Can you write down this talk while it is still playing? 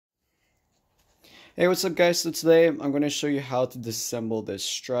Hey, what's up guys? So today I'm going to show you how to disassemble this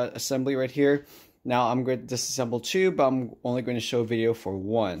strut assembly right here. Now I'm going to disassemble two, but I'm only going to show a video for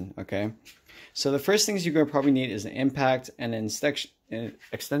one, okay? So the first things you're going to probably need is an impact and an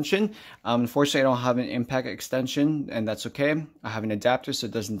extension. Unfortunately, I don't have an impact extension, and that's okay. I have an adapter so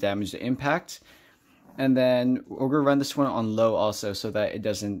it doesn't damage the impact. And then we're going to run this one on low also so that it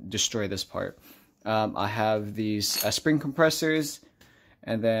doesn't destroy this part. I have these spring compressors,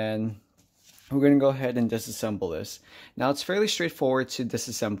 and then we're going to go ahead and disassemble this. Now it's fairly straightforward to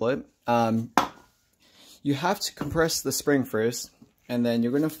disassemble it. You have to compress the spring first, and then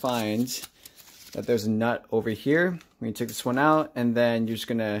you're going to find that there's a nut over here. We're going to take this one out, and then you're just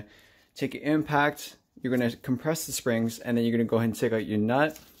going to take an impact. You're going to compress the springs, and then you're going to go ahead and take out your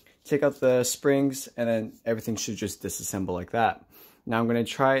nut, take out the springs, and then everything should just disassemble like that. Now I'm going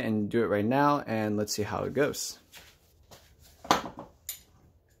to try and do it right now, and let's see how it goes.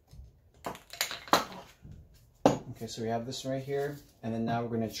 Okay, so we have this right here, and then now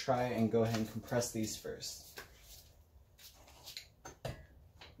we're going to try and go ahead and compress these first.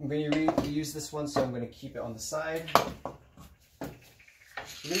 I'm going to reuse this one, so I'm going to keep it on the side.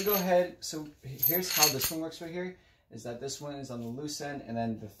 We're going to go ahead, so here's how this one works right here, is that this one is on the loose end, and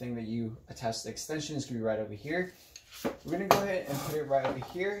then the thing that you attach to the extension is going to be right over here. We're going to go ahead and put it right over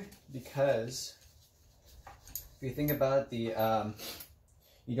here, because if you think about it,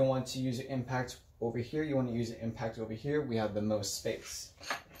 you don't want to use an impact over here, you want to use an impact over here. We have the most space.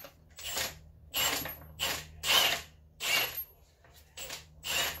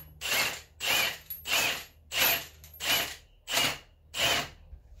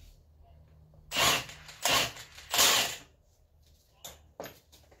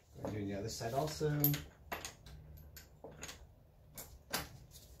 We're doing the other side also.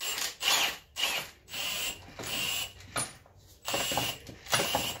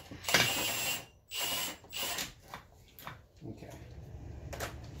 Okay.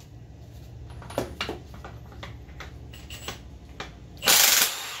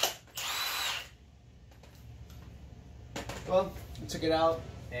 Well, I took it out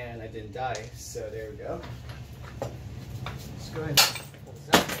and I didn't die, so there we go. Let's go ahead and pull this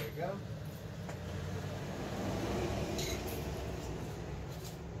out. There we go.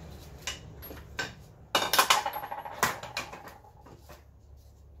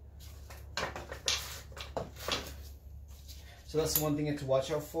 So that's the one thing you have to watch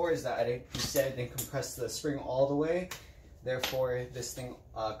out for, is that I didn't compress the spring all the way. Therefore, this thing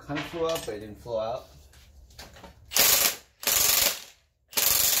kind of flew out, but it didn't flow out.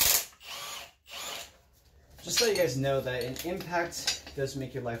 Just so you guys know that an impact does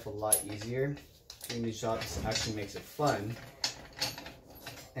make your life a lot easier. Doing these jobs actually makes it fun.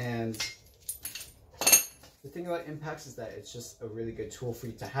 And the thing about impacts is that it's just a really good tool for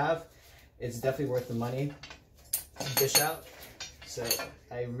you to have. It's definitely worth the money to dish out. So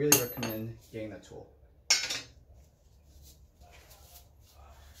I really recommend getting that tool.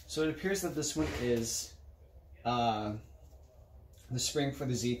 So it appears that this one is the spring for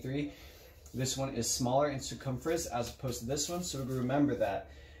the Z3. This one is smaller in circumference as opposed to this one. So remember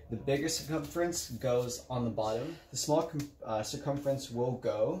that the bigger circumference goes on the bottom. The small circumference will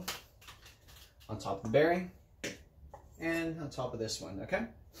go on top of the bearing and on top of this one, okay?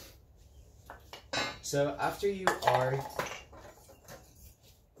 So after you are,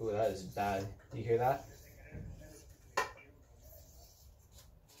 oh, that is bad. Do you hear that?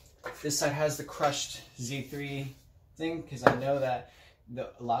 This side has the crushed Z3 thing, because I know that the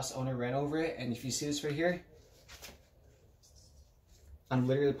last owner ran over it, and if you see this right here, I'm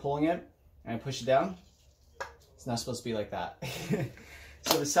literally pulling it and I push it down. It's not supposed to be like that.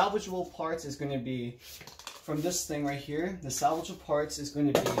 So the salvageable parts is going to be from this thing right here. The salvageable parts is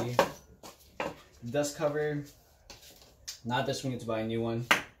going to be dust cover, not this one, you have to buy a new one.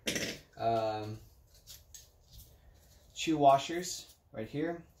 Two washers right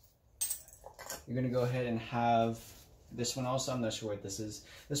here. You're going to go ahead and have this one also. I'm not sure what this is.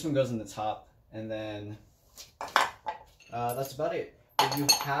 This one goes in the top, and then that's about it. But you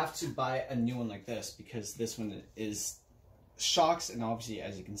have to buy a new one like this, because this one is shocks, and obviously,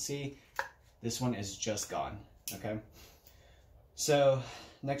 as you can see, this one is just gone. Okay, so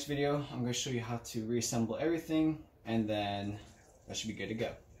next video I'm going to show you how to reassemble everything, and then that should be good to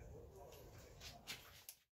go.